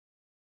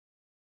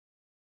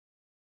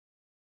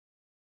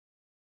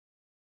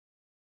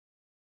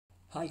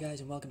Hi guys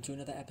and welcome to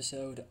another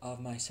episode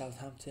of my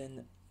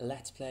Southampton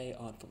Let's Play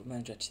on Football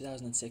Manager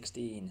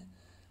 2016.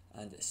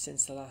 And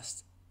since the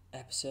last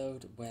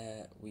episode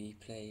where we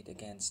played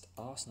against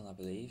Arsenal, I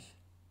believe,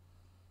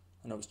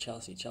 it was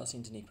Chelsea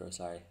and Dnipro,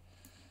 sorry,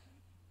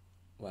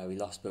 where we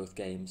lost both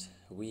games,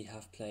 we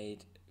have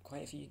played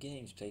quite a few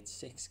games, played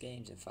 6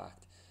 games in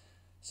fact.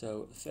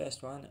 So the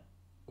first one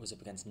was up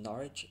against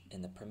Norwich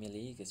in the Premier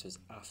League. This was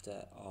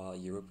after our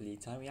Europa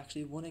League time. We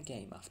actually won a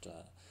game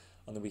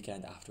on the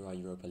weekend after our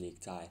Europa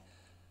League tie,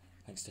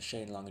 thanks to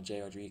Shane Long and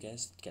Jay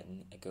Rodriguez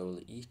getting a goal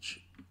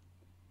each.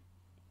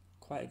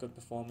 Quite a good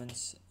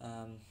performance.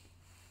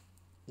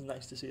 It's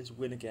nice to see us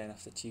win again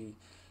after two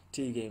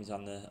games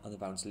on the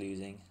bounce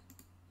losing.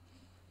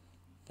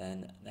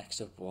 Then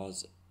next up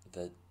was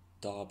the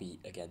derby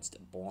against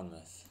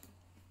Bournemouth,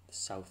 the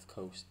South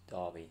Coast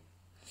derby,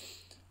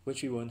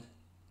 which we won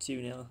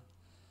 2-0.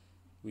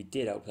 We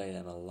did outplay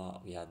them a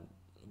lot. We had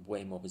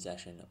way more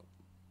possession,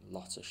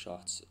 lots of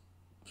shots.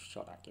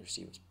 Shot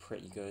accuracy was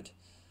pretty good.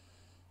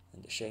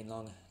 And Shane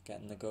Long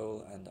getting the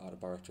goal and Arda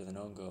Boric with an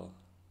own goal.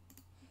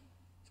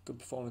 Good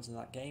performance in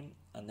that game.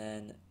 And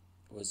then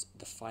was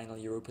the final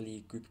Europa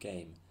League group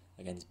game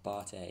against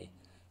Bate,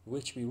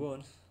 which we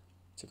won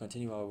to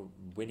continue our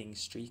winning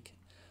streak.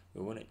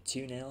 We won it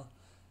 2-0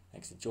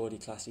 thanks to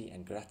Jordi Classi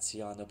and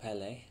Graziano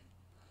Pelle. It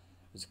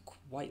was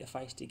quite a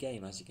feisty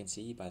game, as you can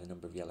see by the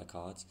number of yellow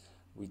cards.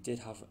 We did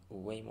have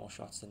way more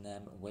shots than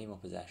them, way more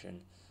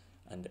possession,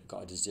 and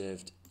got a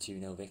deserved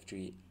 2-0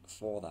 victory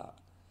for that.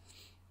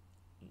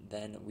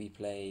 Then we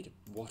played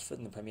Watford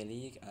in the Premier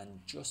League and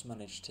just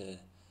managed to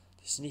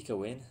sneak a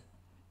win.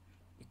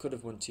 We could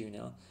have won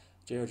 2-0.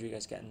 Jay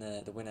Rodriguez getting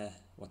the winner,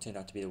 what turned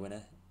out to be the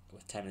winner,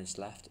 with 10 minutes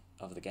left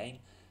of the game,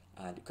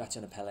 and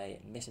Graziano Pelle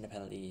missing a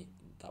penalty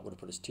that would have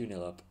put us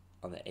 2-0 up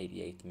on the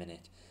 88th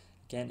minute.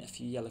 Again, a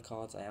few yellow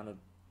cards. I am a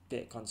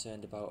bit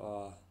concerned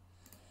about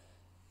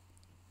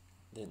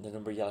the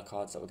number of yellow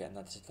cards that we're getting,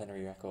 that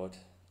disciplinary record.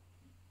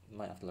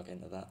 Might have to look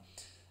into that.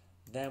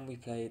 Then we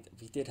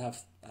did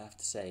have, I have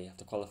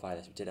to qualify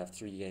this, we did have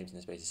 3 games in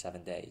the space of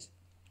 7 days.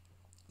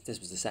 This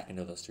was the second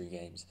of those 3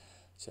 games,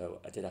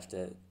 so I did have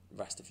to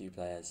rest a few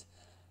players,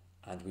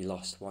 and we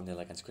lost 1-0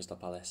 against Crystal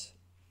Palace.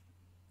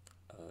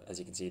 As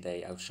you can see,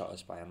 they outshot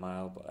us by a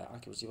mile, but our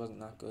accuracy wasn't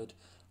that good.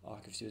 Our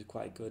accuracy was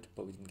quite good,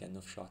 but we didn't get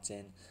enough shots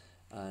in,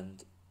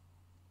 and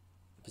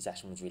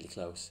possession was really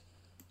close.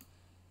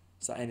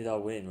 So that ended our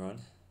winning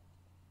run.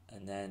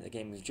 And then the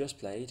game we've just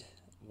played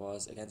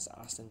was against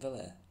Aston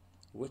Villa,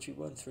 which we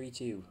won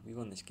 3-2. We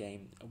won this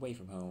game away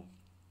from home.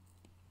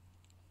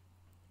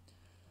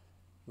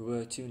 We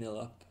were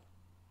 2-0 up.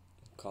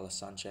 Carlos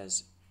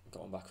Sanchez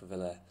got one back for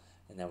Villa,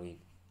 and then we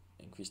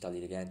increased our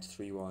lead again to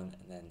 3-1,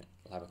 and then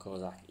Lava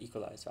Kozak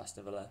equalised for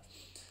Aston Villa.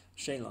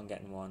 Shane Long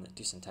getting one,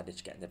 Dusan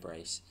Tadic getting the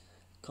brace.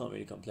 Can't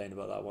really complain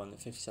about that one.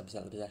 57%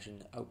 of the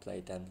possession,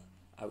 outplayed them,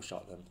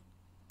 outshot them.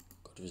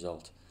 Good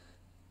result.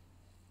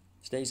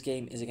 Today's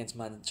game is against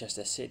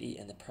Manchester City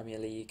in the Premier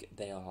League.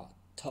 They are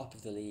top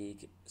of the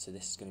league, so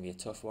this is going to be a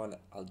tough one.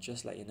 I'll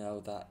just let you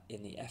know that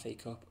in the FA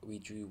Cup we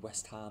drew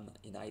West Ham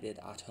United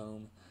at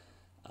home,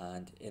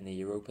 and in the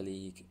Europa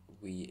League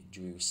we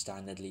drew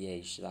Standard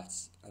Liège, so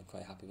I'm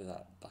quite happy with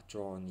that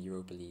draw in the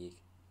Europa League.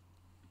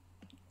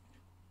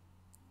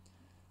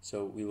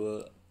 So we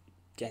will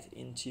get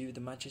into the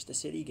Manchester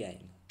City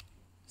game.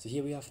 So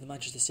here we are for the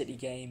Manchester City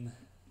game,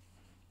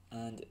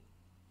 and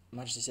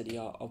Manchester City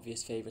are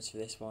obvious favourites for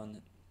this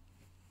one.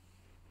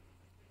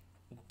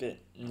 A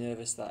bit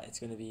nervous that it's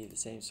going to be the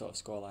same sort of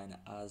scoreline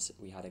as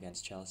we had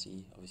against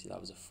Chelsea. Obviously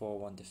that was a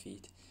 4-1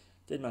 defeat.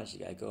 Did manage to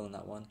get a goal in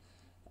that one.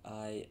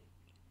 I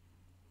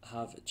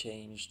have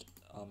changed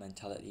our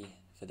mentality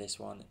for this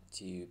one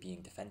to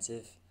being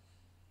defensive,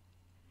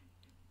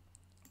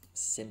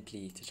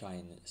 simply to try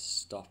and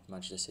stop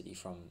Manchester City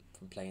from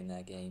playing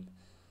their game,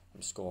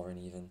 from scoring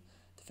even.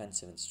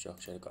 Defensive and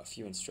structure. I've got a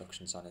few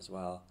instructions on as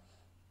well.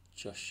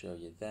 Just show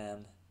you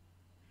them.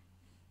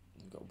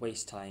 We've got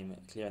waste time,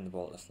 clearing the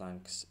ball at the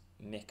flanks,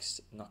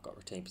 mixed, not got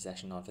retained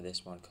possession on for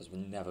this one because we're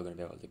never going to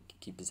be able to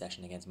keep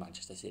possession against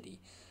Manchester City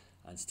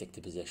and stick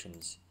to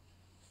positions.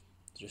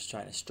 Just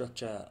trying to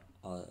structure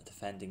our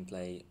defending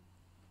play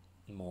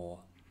more.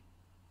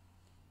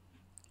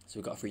 So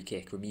we got a free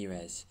kick.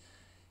 Ramirez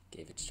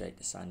gave it straight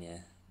to Sanya.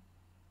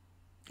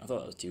 I thought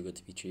that was too good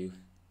to be true.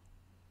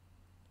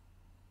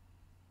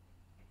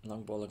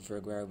 Long ball looking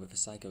for Aguero, but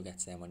Psycho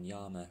gets there on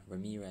Yama.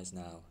 Ramirez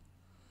now.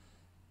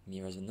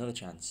 Ramirez with another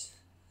chance.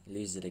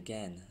 Loses it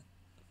again.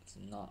 It's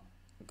not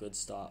a good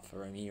start for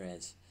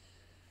Ramirez.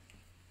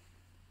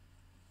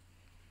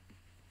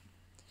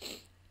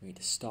 We need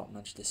to stop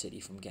Manchester City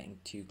from getting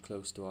too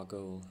close to our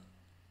goal.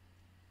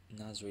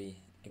 Nasri,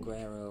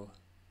 Aguero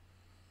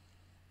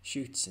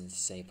shoots and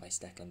saved by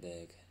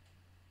Stecklenburg.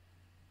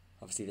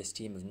 Obviously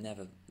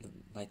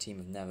my team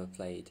have never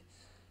played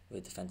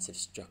with defensive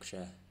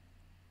structure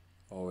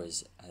or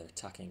as either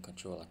attacking,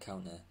 control or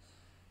counter.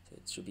 So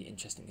it should be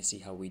interesting to see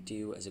how we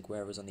do, as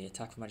Aguero's on the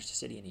attack for Manchester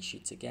City and he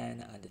shoots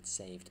again, and it's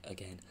saved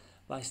again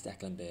by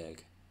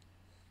Stecklenburg.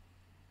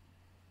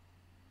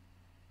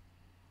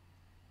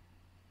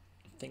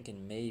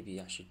 thinking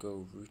maybe I should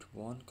go route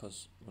 1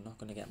 because we're not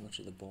going to get much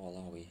of the ball,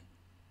 are we?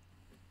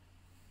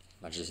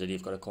 Manchester City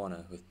have got a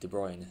corner with De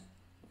Bruyne.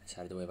 It's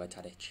headed away by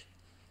Tadic.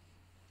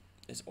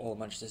 It's all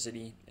Manchester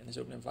City in this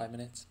opening 5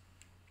 minutes,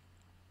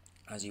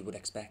 as you would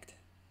expect.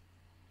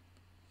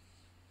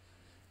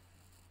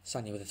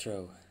 Sanya with a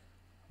throw.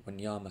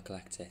 Wanyama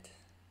collects it.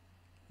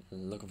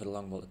 Looking for the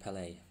long ball to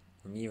Pele.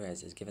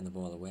 Ramirez is giving the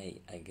ball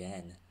away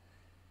again.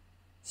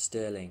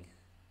 Sterling.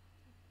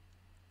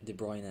 De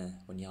Bruyne.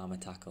 Wanyama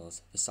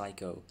tackles.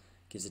 Psycho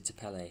gives it to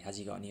Pele. Has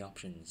he got any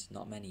options?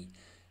 Not many.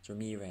 It's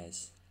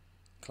Ramirez.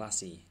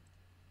 Classy.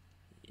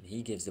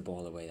 He gives the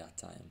ball away that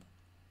time.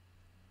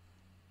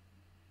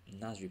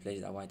 Nasri plays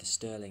it that wide to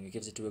Sterling, who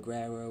gives it to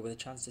Aguero with a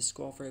chance to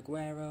score for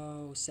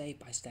Aguero. Saved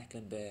by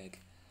Stecklenburg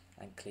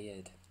and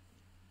cleared.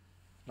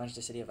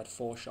 Manchester City have had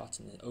 4 shots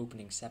in the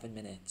opening 7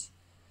 minutes.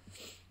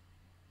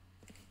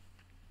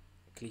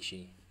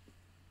 Clichy.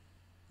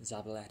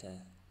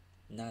 Zabaleta.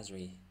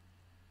 Nasri.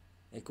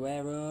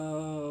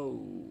 Aguero.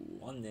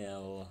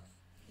 1-0.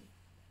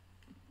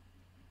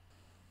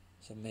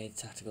 So made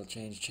tactical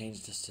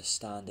changed us to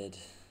standard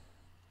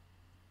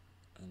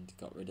and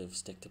got rid of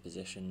stick to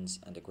positions,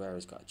 and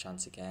Aguero's got a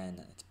chance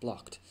again. It's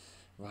blocked.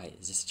 Right,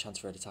 is this a chance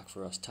for an attack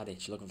for us?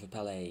 Tadic looking for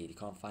Pele. He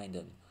can't find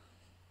him.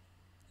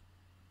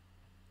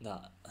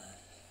 That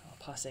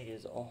passing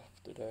is off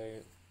today.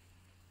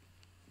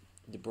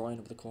 De Bruyne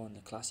up the corner.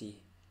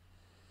 Classy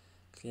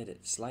cleared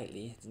it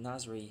slightly. It's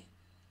Nasri.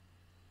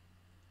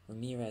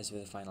 Ramirez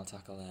with a final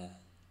tackle there.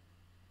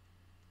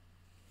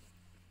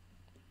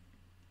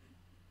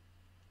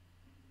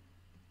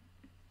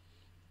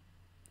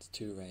 It's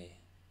Toure.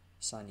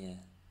 Sanya. You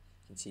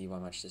can see why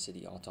Manchester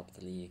City are top of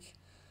the league.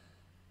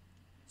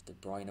 It's De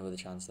Bruyne with a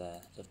chance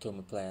there. They've told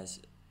my players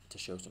to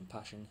show some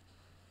passion.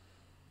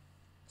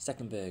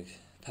 Stecklenburg.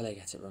 Pele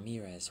gets it.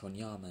 Ramirez.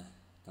 Wanyama.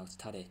 Now it's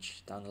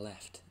Tadic down the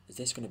left. Is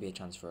this going to be a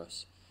chance for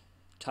us?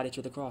 Tadic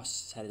with a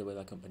cross. It's headed away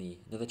by Company.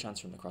 Another chance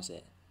for him to cross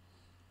it.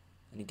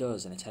 And he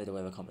does, and it's headed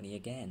away by Company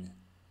again.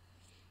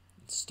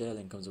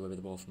 Sterling comes away with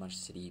the ball for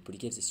Manchester City, but he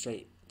gives it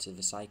straight to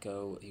the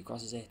Psycho, who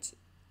crosses it.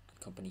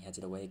 Company heads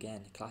it away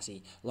again.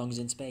 Classy. Long's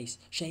in space.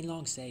 Shane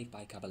Long saved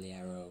by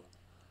Caballero.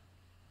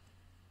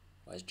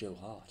 Where's Joe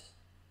Hart?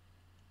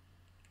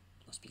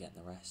 Must be getting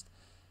the rest.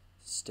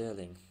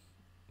 Sterling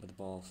with the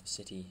ball for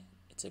City.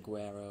 It's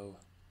Aguero.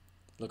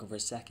 Looking for a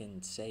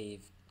second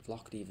save.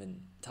 Blocked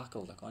even.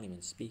 Tackled. I can't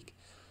even speak.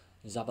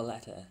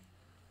 Zabaleta.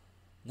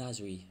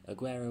 Nasri.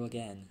 Aguero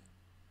again.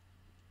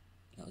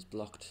 That was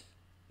blocked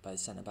by the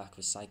centre-back.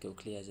 For Psycho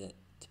clears it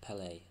to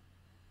Pele.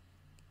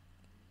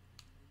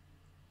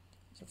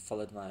 So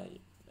followed my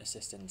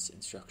assistant's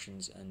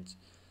instructions and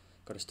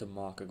got us to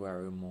mark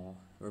Aguero more.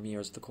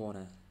 Ramirez at the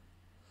corner.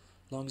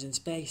 Long's in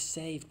space,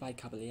 saved by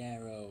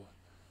Caballero.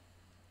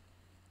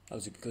 That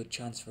was a good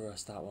chance for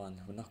us, that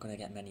one. We're not going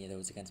to get many of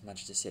those against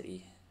Manchester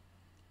City.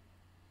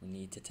 We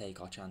need to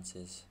take our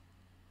chances.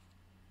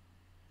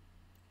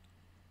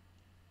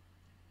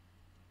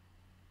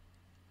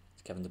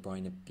 It's Kevin De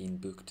Bruyne being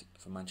booked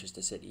for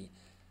Manchester City.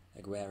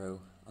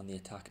 Aguero on the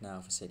attack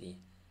now for City.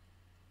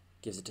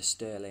 Gives it to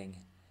Sterling.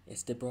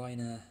 It's De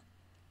Bruyne,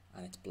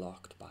 and it's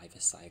blocked by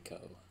the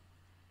Psycho.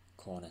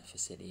 Corner for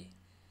City.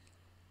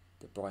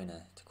 De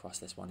Bruyne to cross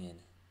this one in.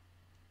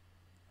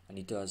 And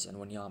he does, and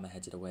Wanyama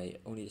heads it away.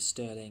 Only to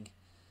Sterling.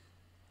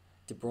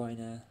 De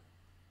Bruyne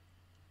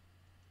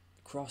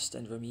crossed,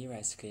 and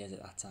Ramirez clears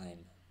it that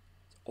time.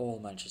 It's all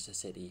Manchester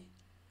City.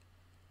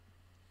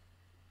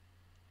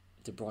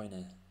 De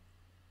Bruyne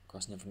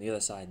crossing in from the other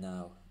side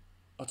now.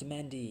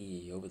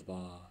 Otamendi over the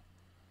bar.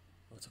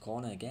 Oh, it's a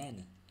corner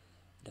again.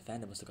 The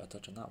defender must have got a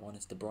touch on that one.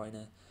 It's De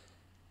Bruyne.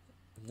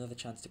 Another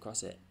chance to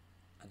cross it.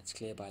 And it's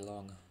cleared by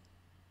Long.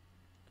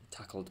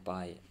 Tackled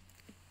by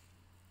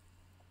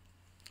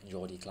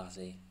Jordi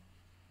Classy.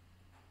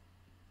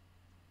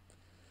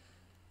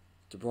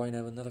 De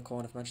Bruyne with another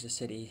corner for Manchester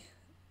City.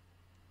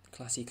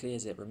 Classy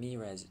clears it.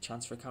 Ramirez.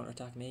 Chance for a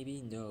counter-attack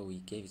maybe? No, he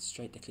gave it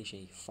straight to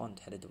Clichy. Font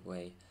headed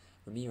away.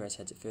 Ramirez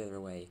heads it further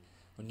away.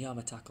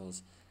 Wanyama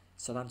tackles.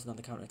 Southampton on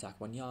the counter-attack.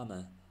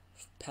 Wanyama.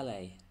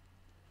 Pele.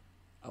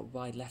 Out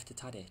wide left to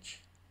Tadic.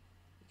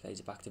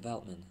 Plays it back to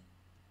Veltman.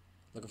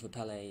 Looking for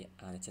Pele,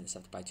 and it's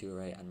intercepted by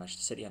Toure, and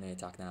Manchester City on the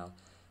attack now.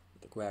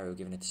 With Aguero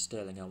giving it to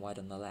Sterling out wide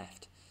on the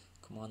left.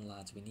 Come on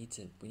lads, we need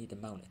to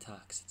mount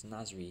attacks. It's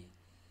Nasri.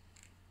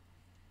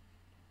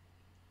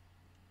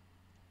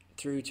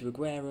 Through to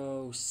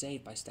Aguero,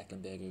 saved by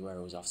Stecklenburg.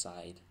 Aguero's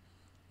offside.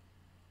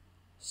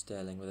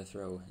 Sterling with a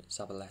throw.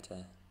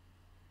 Zabaleta.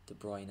 De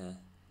Bruyne.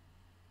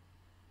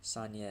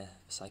 Sanya.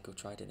 Psycho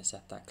tried to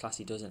intercept that.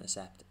 Classy does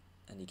intercept.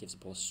 And he gives the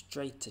ball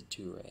straight to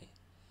Toure.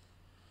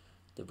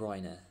 De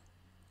Bruyne.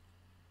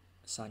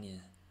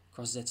 Sanya.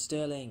 Crosses it.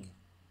 Sterling.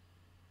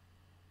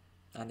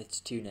 And it's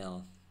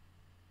 2-0.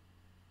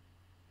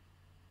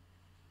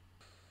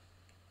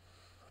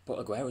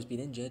 But Aguero's been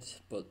injured.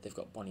 But they've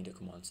got Bonnie to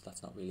come on. So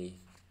that's not really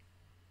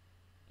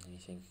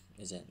anything,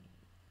 is it?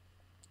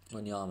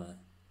 Wanyama.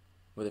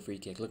 With a free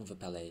kick. Looking for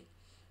Pele.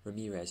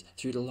 Ramirez.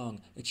 Through to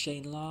Long. It's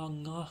Shane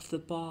Long off the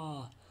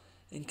bar.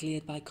 And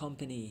cleared by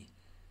Company.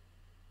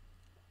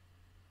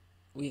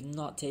 We've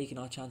not taken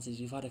our chances.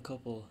 We've had a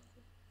couple.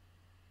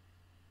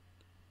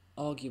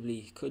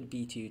 Arguably could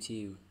be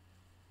 2-2.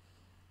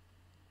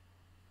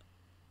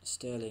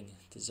 Sterling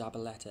to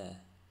Zabaleta.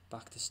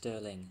 Back to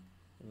Sterling.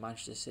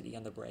 Manchester City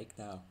on the break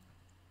now.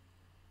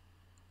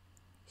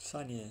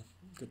 Sanya,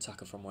 good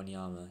tackle from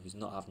Wanyama, who's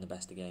not having the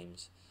best of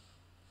games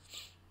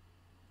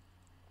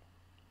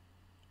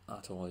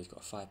at all. He's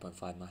got a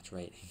 5.5 match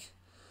rating.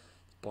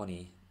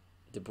 Bonnie,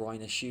 De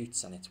Bruyne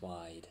shoots and it's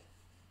wide.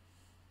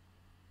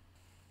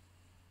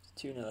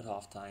 2-0 at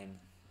half time.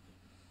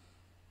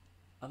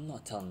 I'm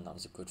not telling them that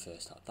was a good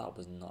first half. That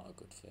was not a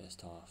good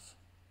first half.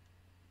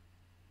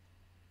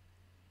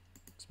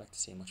 Expect to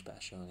see a much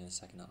better showing in the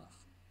second half.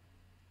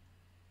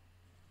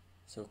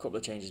 So a couple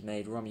of changes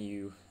made.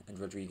 Romeu and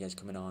Rodriguez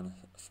coming on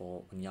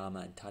for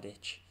Wanyama and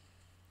Tadic.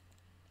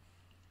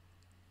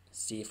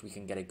 See if we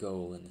can get a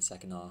goal in the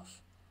second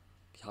half.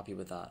 Be happy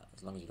with that,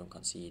 as long as we don't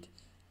concede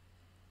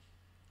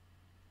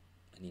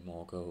any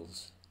more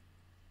goals.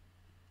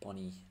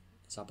 Bonnie,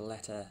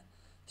 Zabaleta,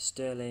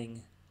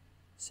 Sterling,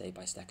 saved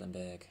by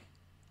Stecklenburg.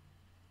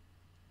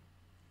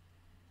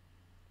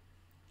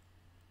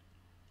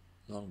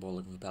 Long ball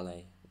looking for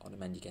Pele.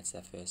 Otamendi gets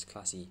there first.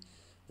 Classy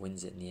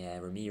wins it in the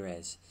air.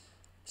 Ramirez,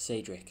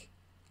 Cedric,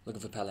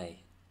 looking for Pele.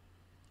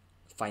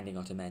 Finding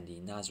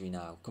Otamendi. Nasri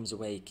now comes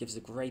away, gives a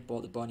great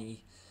ball to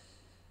Bonnie.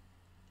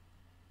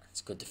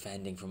 It's good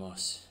defending from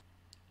us.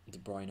 De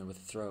Bruyne with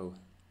a throw.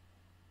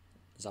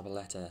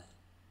 Zabaleta.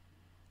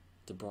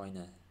 De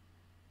Bruyne.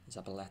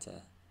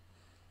 Zabaleta.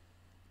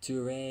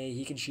 Toure,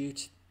 he can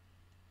shoot.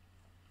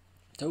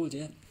 Told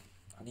you.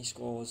 And he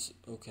scores.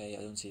 Okay,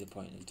 I don't see the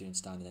point of doing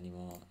standard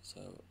anymore, so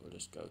we'll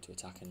just go to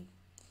attacking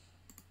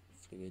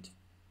fluid.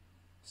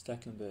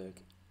 Stecklenburg.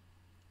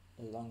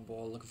 A long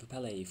ball looking for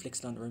Pele. He flicks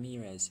it on to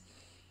Ramirez.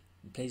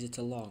 He plays it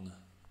to Long.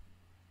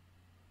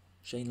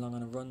 Shane Long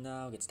on a run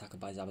now. Gets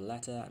tackled by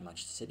Zabaleta. And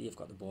Manchester City have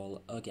got the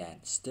ball again.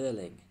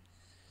 Sterling.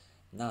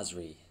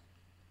 Nasri.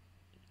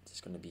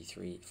 It's going to be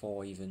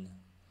 3-4 even.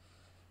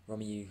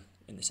 Romeu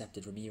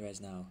intercepted Ramirez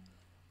now.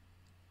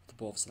 The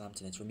ball for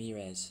Southampton. It's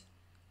Ramirez.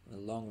 A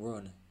long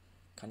run.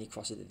 Can he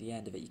cross it at the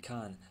end of it? He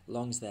can.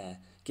 Long's there.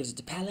 Gives it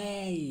to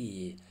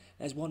Pele.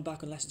 There's one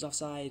back unless it's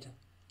offside.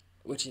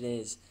 Which it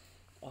is.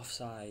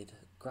 Offside.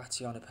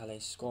 Graziano Pele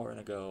scoring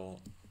a goal.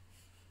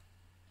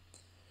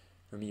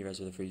 Ramirez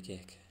with a free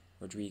kick.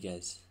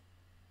 Rodriguez.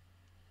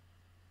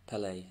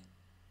 Pele.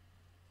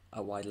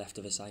 Out wide left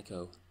of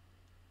Psycho.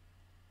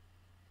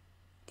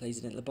 Plays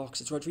it into the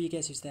box. It's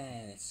Rodriguez who's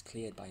there. It's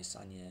cleared by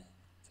Sanya.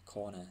 It's a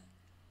corner.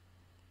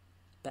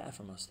 Better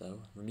from us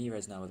though.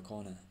 Ramirez now with a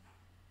corner.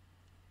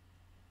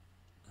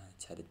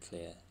 It's headed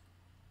clear.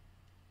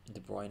 De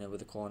Bruyne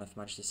with a corner for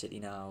Manchester City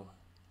now.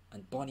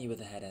 And Bonnie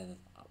with a header.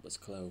 That was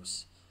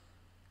close.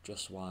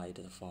 Just wide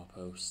of the far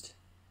post.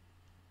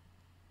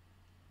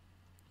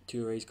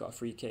 Touré's got a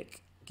free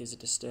kick. Gives it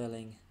to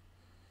Sterling.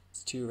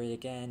 It's Touré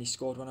again. He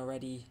scored one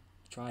already.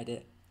 Tried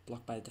it.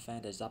 Blocked by the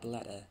defender.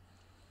 Zabaleta.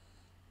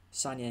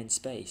 Sanya in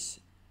space.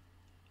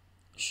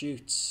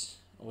 Shoots.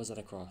 Or was that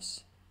a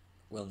cross?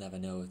 We'll never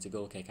know. It's a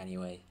goal kick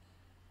anyway.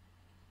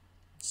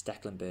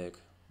 Stecklenburg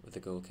with the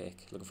goal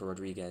kick. Looking for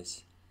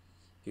Rodriguez.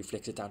 Who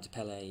flicks it down to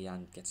Pele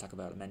and gets tackled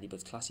by Otamendi, but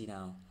it's classy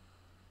now.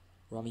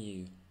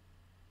 Romeu.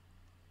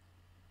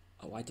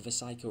 Wide to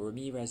Psycho.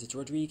 Ramirez. It's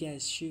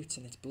Rodriguez. Shoots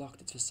and it's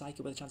blocked. It's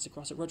Psycho with a chance to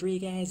cross it.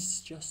 Rodriguez.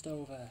 Just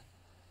over.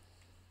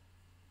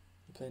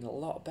 We're playing a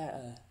lot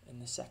better in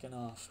the second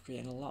half.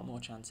 Creating a lot more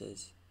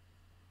chances.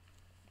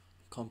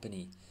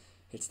 Company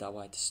hits that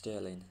wide to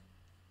Sterling.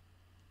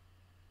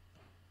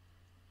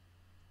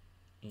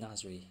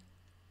 Nasri.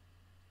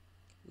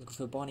 Looking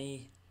for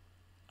Bonnie.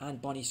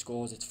 And Bonnie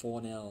scores. It's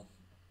 4-0.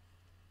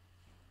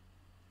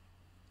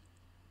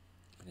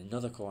 And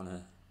another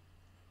corner.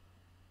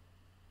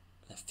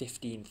 The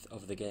 15th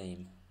of the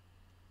game.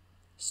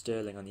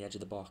 Sterling on the edge of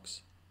the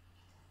box.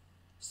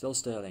 Still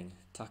Sterling.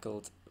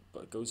 Tackled,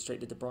 but goes straight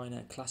to De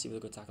Bruyne. Classy with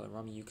a good tackle. And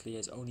Romeu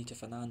clears only to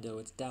Fernando.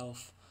 It's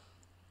Delph.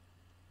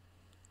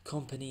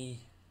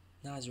 Company.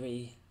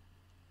 Nasri.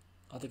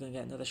 Are they going to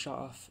get another shot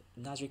off?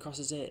 Nasri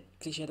crosses it.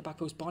 Clichy at the back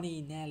post.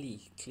 Bonnie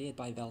nearly cleared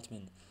by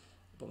Veltman.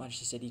 But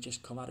Manchester City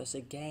just come at us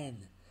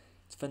again.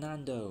 It's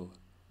Fernando.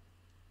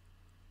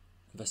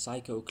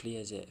 Psycho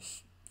clears it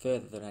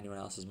further than anyone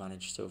else has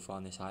managed so far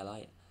in this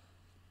highlight.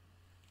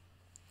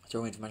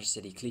 Throw in for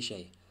Manchester City.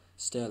 Clichy.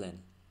 Sterling.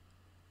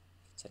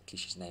 Said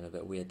Clichy's name a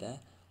bit weird there.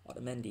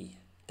 Otamendi.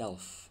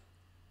 Delph.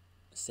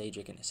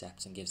 Cedric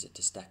intercepts and gives it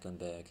to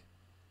Stecklenburg.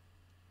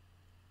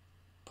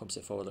 Pumps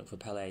it forward looking for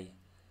Pele.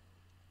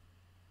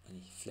 And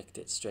he flicked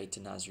it straight to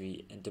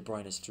Nasri. And De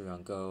Bruyne's through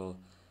on goal.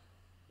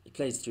 He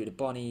plays through to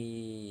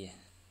Bonnie.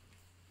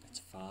 It's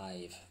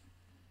 5.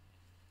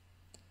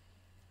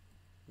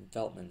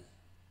 Veltman.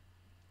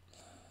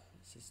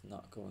 This is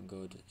not going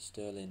good.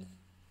 Sterling.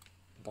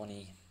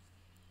 Bonnie.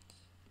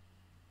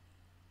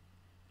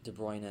 De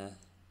Bruyne.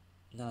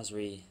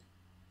 Nasri.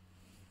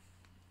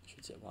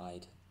 Shoots it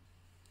wide.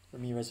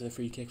 Ramirez with a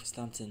free kick for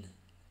Southampton.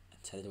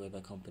 It's headed away by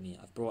Company.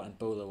 I've brought in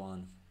Bolo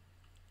on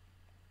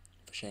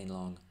for Shane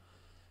Long.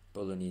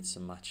 Bolo needs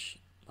some match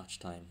match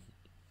time.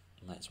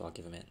 Might as well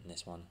give him it in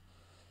this one.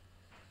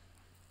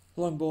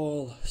 Long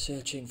ball,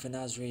 searching for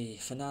Nasri.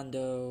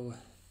 Fernando.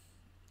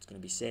 It's going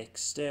to be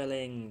 6.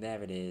 Sterling.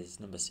 There it is,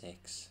 number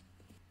 6.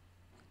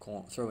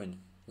 Throw in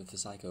with the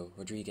psycho.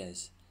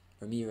 Rodriguez.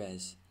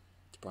 Ramirez.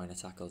 De Bruyne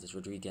tackles. It's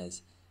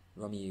Rodriguez.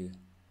 Romeu.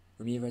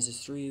 Ramirez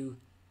is through.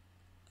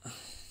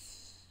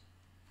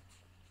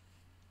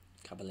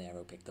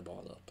 Caballero picked the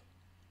ball up.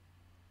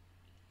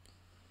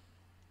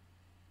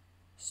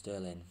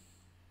 Sterling.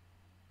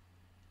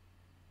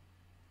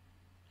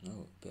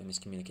 No, bit of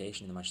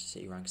miscommunication in the Manchester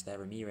City ranks there.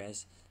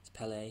 Ramirez. It's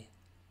Pele.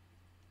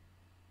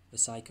 The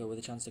psycho with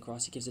a chance to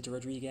cross. He gives it to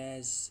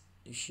Rodriguez,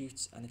 who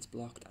shoots, and it's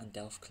blocked, and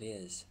Delph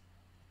clears.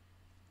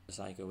 The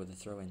psycho with a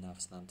throw in now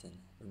for Southampton.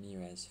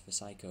 Ramirez for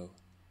psycho.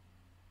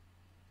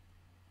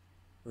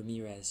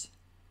 Ramirez.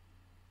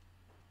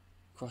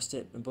 Crossed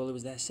it, and Buller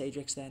was there.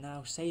 Cedric's there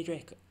now.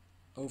 Cedric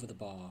over the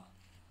bar.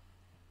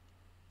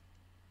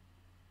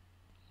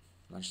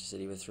 Manchester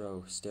City with a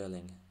throw.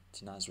 Sterling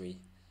to Nasri.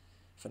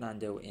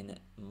 Fernando in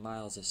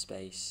miles of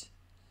space.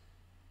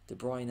 De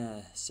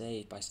Bruyne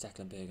saved by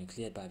Stecklenburg and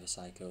cleared by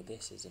Psycho.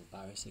 This is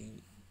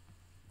embarrassing.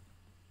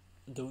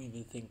 I don't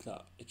even think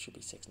that it should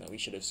be 6. No, we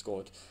should have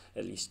scored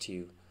at least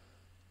 2.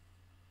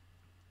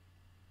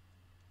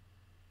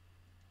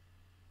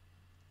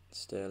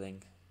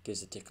 Sterling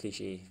gives it to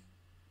Clichy.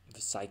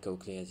 Psycho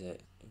clears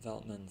it.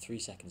 Veltman, 3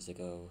 seconds to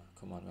go.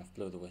 Come on, ref,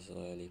 blow the whistle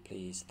early,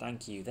 please.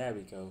 Thank you. There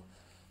we go.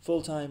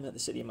 Full time at the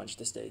City of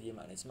Manchester Stadium,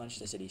 and it's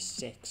Manchester City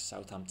 6,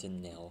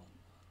 Southampton 0.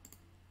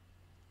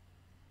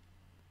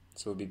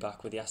 So we'll be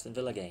back with the Aston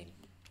Villa game.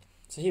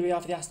 So here we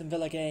are for the Aston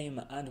Villa game,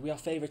 and we are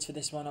favourites for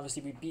this one.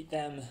 Obviously, we beat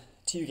them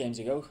 2 games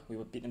ago. We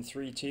would beat them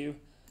 3-2.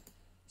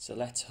 So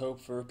let's hope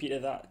for a repeat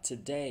of that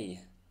today.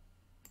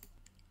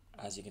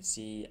 As you can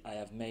see, I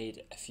have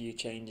made a few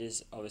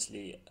changes.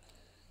 Obviously,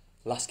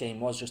 last game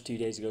was just 2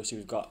 days ago, so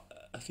we've got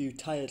a few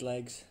tired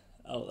legs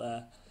out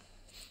there.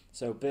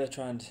 So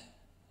Bertrand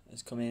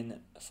has come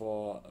in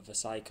for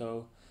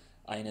Psycho.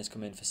 Aina has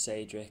come in for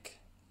Cedric.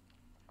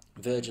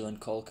 Virgil and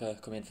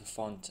Kolka come in for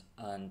Font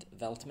and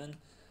Veltman.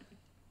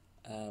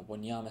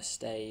 Wanyama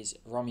stays.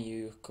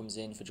 Romeu comes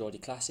in for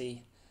Jordi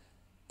Classy.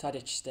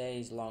 Tadic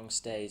stays. Long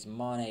stays.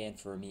 Mane in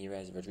for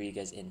Ramirez.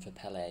 Rodriguez in for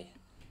Pele.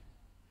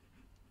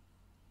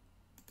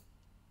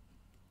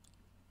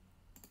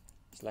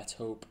 So let's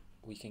hope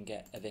we can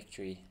get a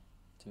victory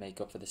to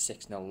make up for the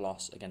 6-0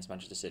 loss against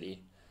Manchester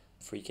City.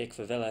 Free kick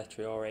for Villa.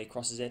 Traore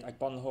crosses it.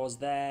 Agbonlahor's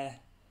there.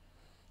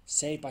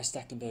 Saved by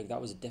Stecklenburg.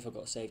 That was a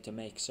difficult save to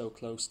make. So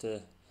close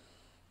to...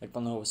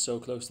 Agbonlahor was so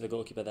close to the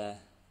goalkeeper there.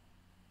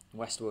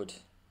 Westwood.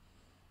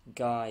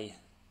 Guy.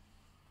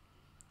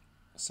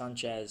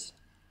 Sanchez.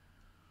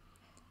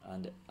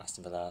 And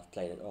Aston Villa have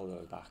played it all the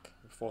way back.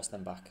 Forced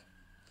them back.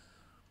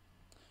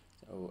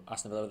 So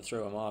Aston Villa with the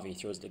throw. Marvey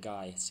throws it to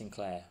Guy.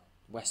 Sinclair.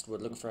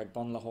 Westwood looking for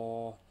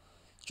Agbonlahor.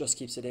 Just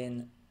keeps it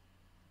in.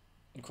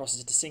 And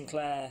crosses it to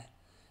Sinclair.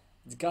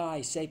 The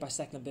Guy saved by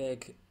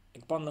Stecklenburg.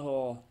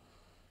 Agbonlahor.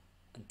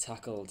 And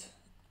tackled.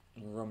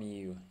 And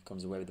Romeu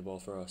comes away with the ball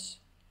for us.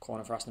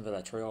 Corner for Aston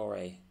Villa.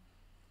 Traore.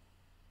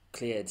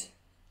 Cleared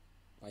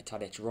by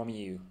Tadic.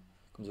 Romeu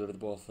comes away with the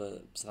ball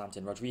for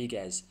Southampton.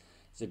 Rodriguez.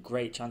 It's a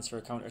great chance for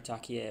a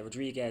counter-attack here.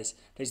 Rodriguez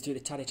plays it through to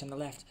Tadic on the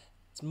left.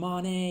 It's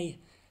Mane.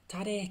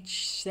 Tadic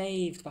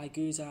saved by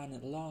Guzan.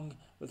 Long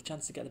with a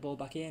chance to get the ball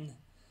back in.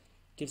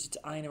 Gives it to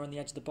Aina on the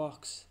edge of the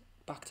box.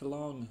 Back to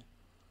Long.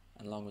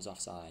 And Long was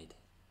offside.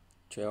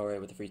 Traore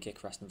with the free kick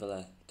for Aston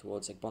Villa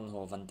towards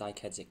Agbonlahor. Van Dijk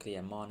heads it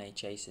clear. Mane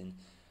chasing.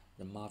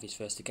 Then Marvy's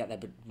first to get there,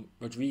 but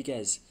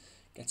Rodriguez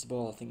gets the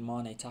ball. I think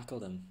Mane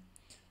tackled him.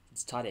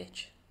 It's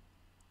Tadic.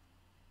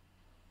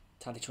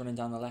 Tadic running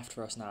down the left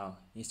for us now.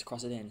 He needs to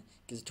cross it in.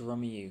 Gives it to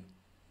Romeu,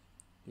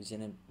 who's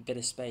in a bit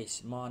of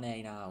space.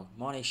 Mane now.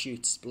 Mane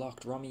shoots.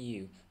 Blocked.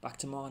 Romeu. Back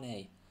to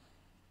Mane.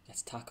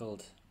 Gets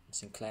tackled.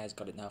 Sinclair's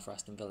got it now for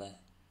Aston Villa.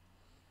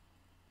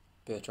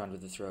 Bertrand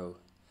with the throw.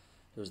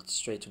 It was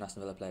straight to an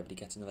Aston Villa player, but he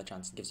gets another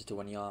chance and gives it to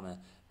Wanyama.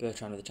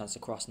 Bertrand with a chance to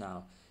cross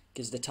now.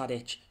 Gives it to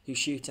Tadic, who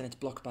shoots, and it's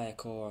blocked by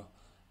Akor.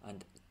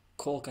 And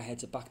Kolka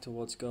heads it back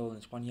towards goal, and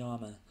it's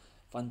Wanyama.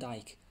 Van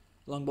Dijk.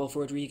 Long ball for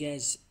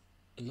Rodriguez.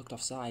 It looked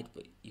offside,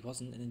 but he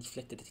wasn't, and then he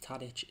flicked it to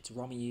Tadic. It's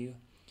Romeu.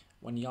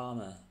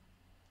 Wanyama.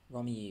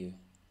 Romeu.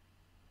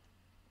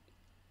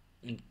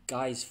 And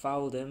Guys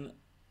fouled him.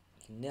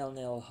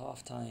 0-0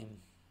 half time.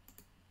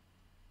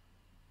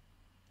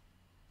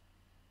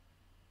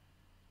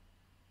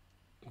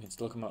 We can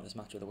still come out of this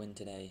match with a win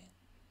today.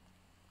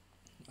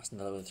 Aston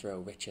Villa with a throw.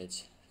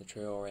 Richards. The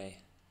Traore.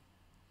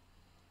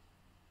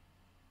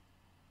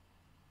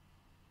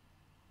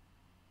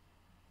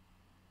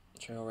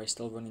 Traore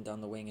still running down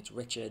the wing. It's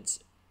Richards.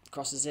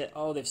 Crosses it.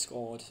 Oh, they've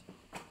scored.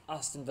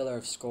 Aston Villa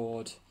have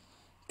scored.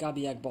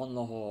 Gabi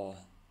Agbonlahor.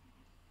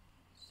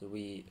 So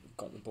we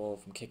got the ball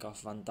from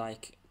kickoff. Van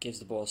Dijk gives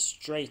the ball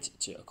straight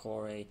to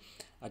Akore.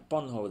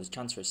 Agbonlahor with his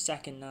chance for a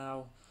second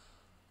now.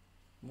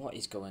 What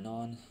is going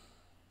on?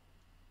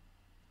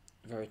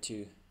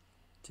 Veritu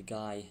to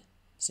Guy.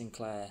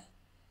 Sinclair.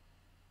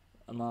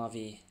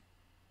 Amavi.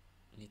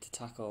 Need to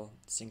tackle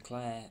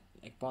Sinclair.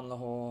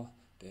 Lahore.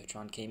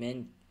 Bertrand came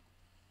in.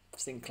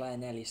 Sinclair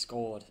nearly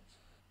scored.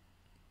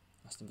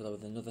 Aston Villa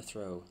with another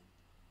throw.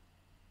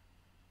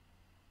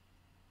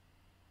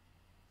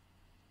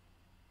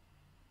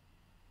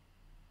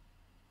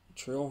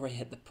 Traore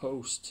hit the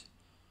post.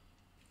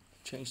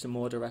 Changed to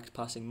more direct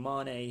passing.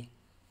 Mane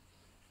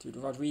through to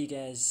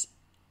Rodriguez.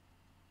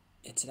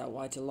 It's it out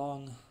wide to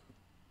Long.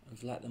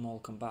 We've let them all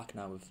come back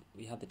now.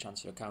 We had the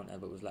chance for a counter,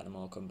 but we've let them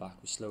all come back.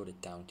 We slowed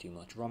it down too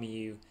much.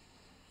 Romeu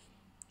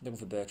looking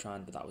for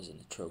Bertrand, but that was an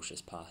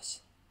atrocious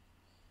pass.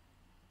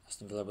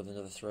 Aston Villa with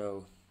another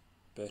throw.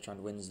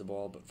 Bertrand wins the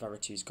ball, but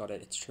Veritu's got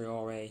it. It's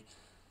Traore.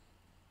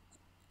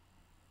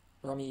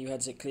 Romeu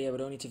heads it clear,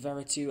 but only to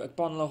Veretout.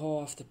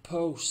 Lahore off the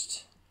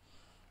post.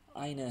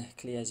 Aina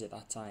clears it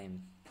that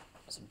time.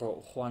 So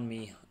brought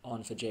Juanmi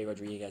on for J.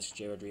 Rodriguez.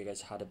 J.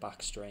 Rodriguez had a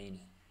back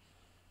strain,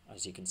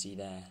 as you can see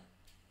there.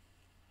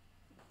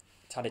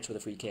 Tadic with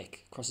a free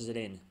kick. Crosses it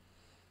in.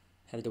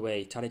 Headed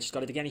away. Tadic's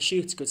got it again. He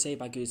shoots. Good save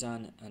by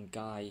Guzan. And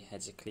Guy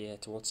heads it clear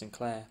towards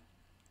Sinclair.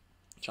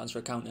 Chance for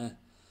a counter.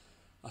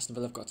 Aston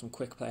Villa have got some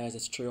quick players.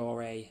 It's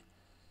Traore.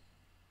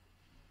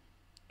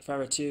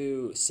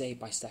 Veretout. Saved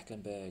by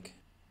Stecklenburg.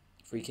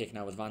 Free kick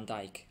now with Van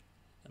Dijk.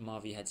 And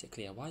Marvey heads it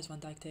clear. Why is Van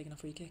Dijk taking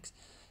off free kicks?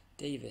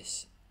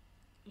 Davis.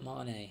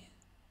 Mane.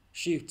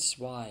 Shoots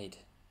wide.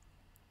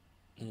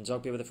 And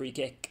Zogby with a free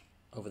kick.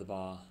 Over the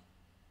bar.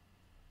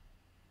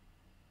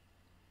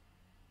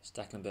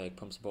 Stecklenburg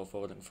pumps the ball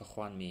forward looking for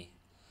Juanmi.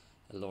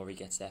 Laurie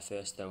gets there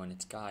first though, and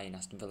it's Guy and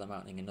Aston Villa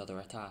mounting another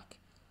attack.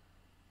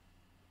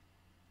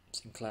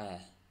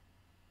 Sinclair.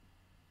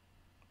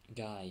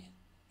 Guy.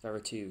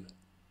 Veretout.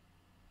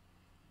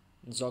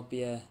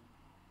 Zogbia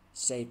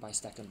saved by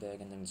Stecklenburg,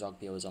 and then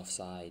Zogbia was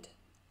offside.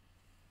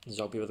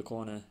 Zogbia with a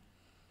corner.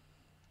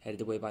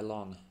 Headed away by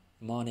Long.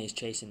 Mane is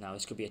chasing now.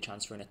 This could be a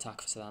chance for an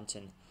attack for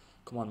Southampton.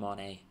 Come on,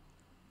 Mane.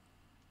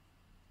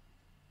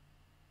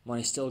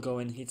 Mane's still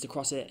going. He needs to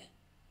cross it.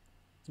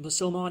 But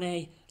still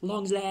Mane.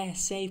 Long's there.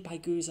 Saved by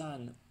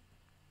Guzan.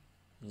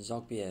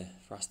 Zogbia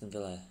for Aston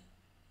Villa.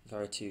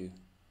 Veretout.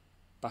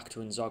 Back to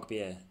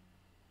Zogbia.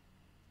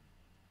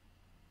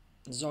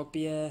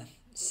 Zogbia.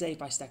 Saved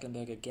by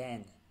Stecklenburg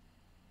again.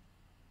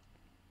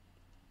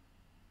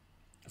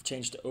 I've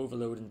changed to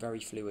overload and very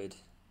fluid.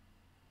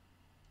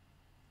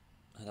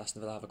 And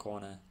Aston Villa have a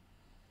corner.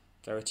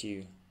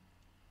 Veretout.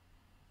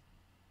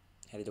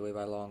 Headed away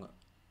by Long.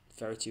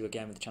 Veretout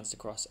again with a chance to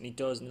cross. And he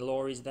does. And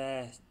Laurie's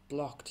there.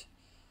 Blocked.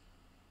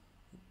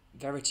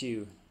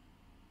 Veretout.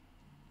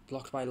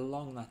 Blocked by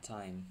Long that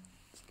time.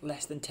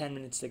 Less than 10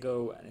 minutes to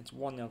go. And it's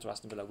 1-0 to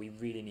Aston Villa. We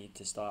really need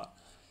to start.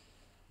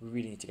 We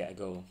really need to get a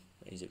goal,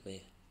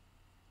 basically.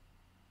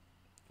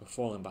 We're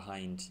falling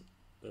behind.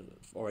 We're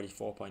already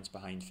 4 points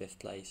behind 5th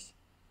place.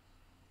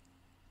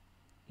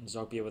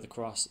 Zogbia with a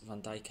cross.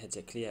 Van Dijk heads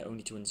it clear.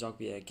 Only to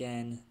Zogbia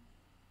again.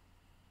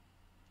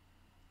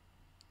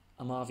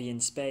 Amavi in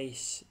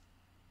space.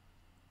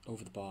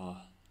 Over the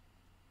bar.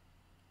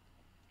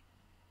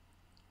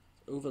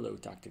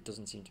 Overload tactic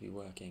doesn't seem to be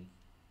working.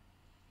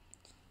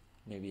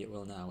 Maybe it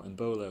will now.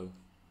 Mbolo.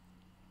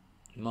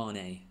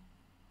 Mane.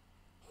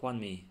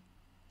 Juanmi.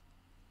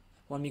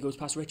 Juanmi goes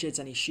past Richards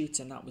and he shoots,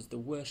 and that was the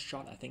worst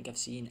shot I think I've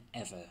seen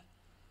ever.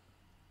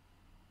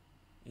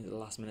 In the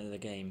last minute of the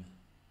game,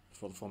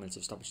 before the 4 minutes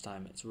of stoppage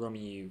time. It's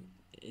Romeu.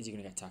 Is he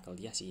going to get tackled?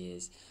 Yes, he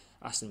is.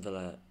 Aston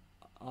Villa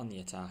on the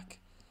attack.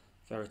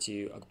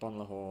 Veretout,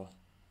 Lahore.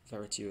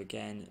 Veretout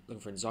again,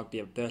 looking for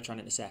Zogbia.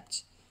 Bertrand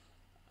intercepts.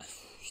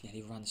 He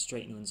nearly ran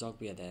straight into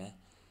Zogbia there.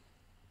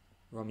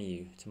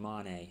 Romeu to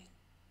Mane.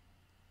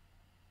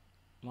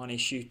 Mane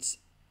shoots.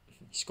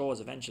 He scores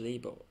eventually,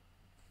 but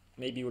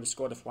maybe he would have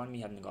scored if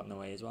Juanmi hadn't gotten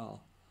away as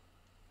well.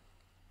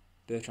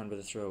 Bertrand with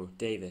a throw.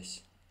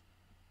 Davis.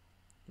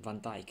 Van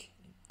Dijk.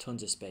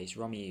 Tons of space.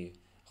 Romeu.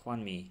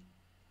 Juanmi.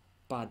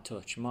 Bad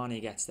touch.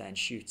 Mane gets there and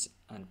shoots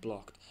and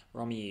blocked.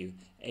 Romeu.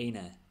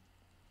 Aina.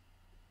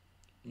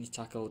 He's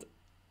tackled.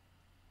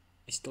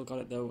 He's still got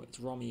it though. It's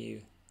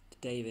Romeu to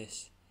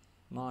Davis.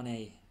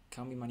 Mane.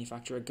 Can we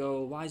manufacture a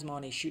goal? Why is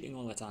Mane shooting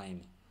all the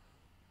time?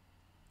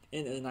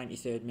 Into the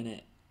 93rd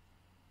minute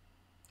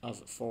of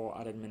 4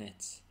 added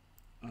minutes.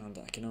 And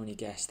I can only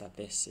guess that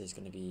this is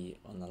going to be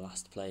on the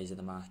last plays of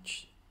the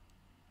match.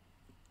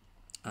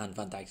 And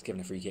Van Dijk's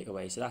given a free kick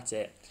away. So that's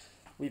it.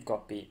 We've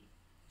got beat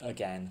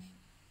again.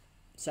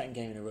 Second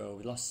game in a row.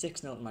 We lost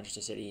 6-0 to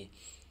Manchester City.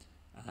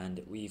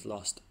 And we've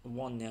lost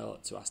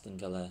 1-0 to Aston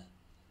Villa.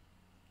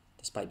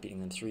 Despite beating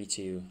them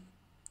 3-2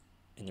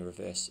 in the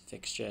reverse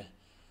fixture.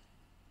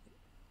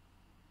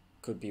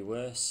 Could be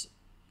worse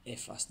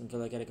if Aston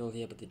Villa get a goal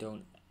here, but they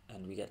don't.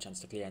 And we get a chance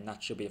to clear. And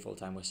that should be a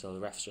full-time whistle. The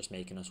ref's just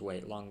making us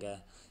wait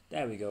longer.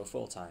 There we go.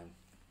 Full-time.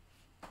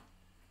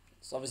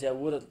 So obviously I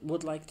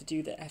would like to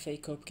do the FA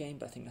Cup game,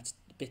 but I think that's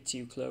a bit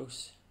too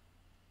close.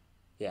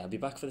 Yeah, I'll be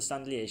back for the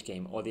Standard Liège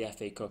game or the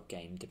FA Cup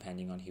game,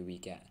 depending on who we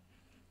get.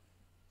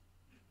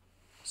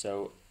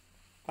 So,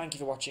 thank you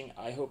for watching.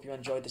 I hope you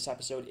enjoyed this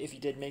episode. If you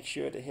did, make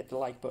sure to hit the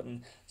like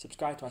button,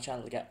 subscribe to my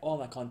channel to get all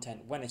my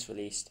content when it's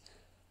released,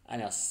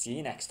 and I'll see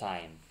you next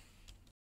time.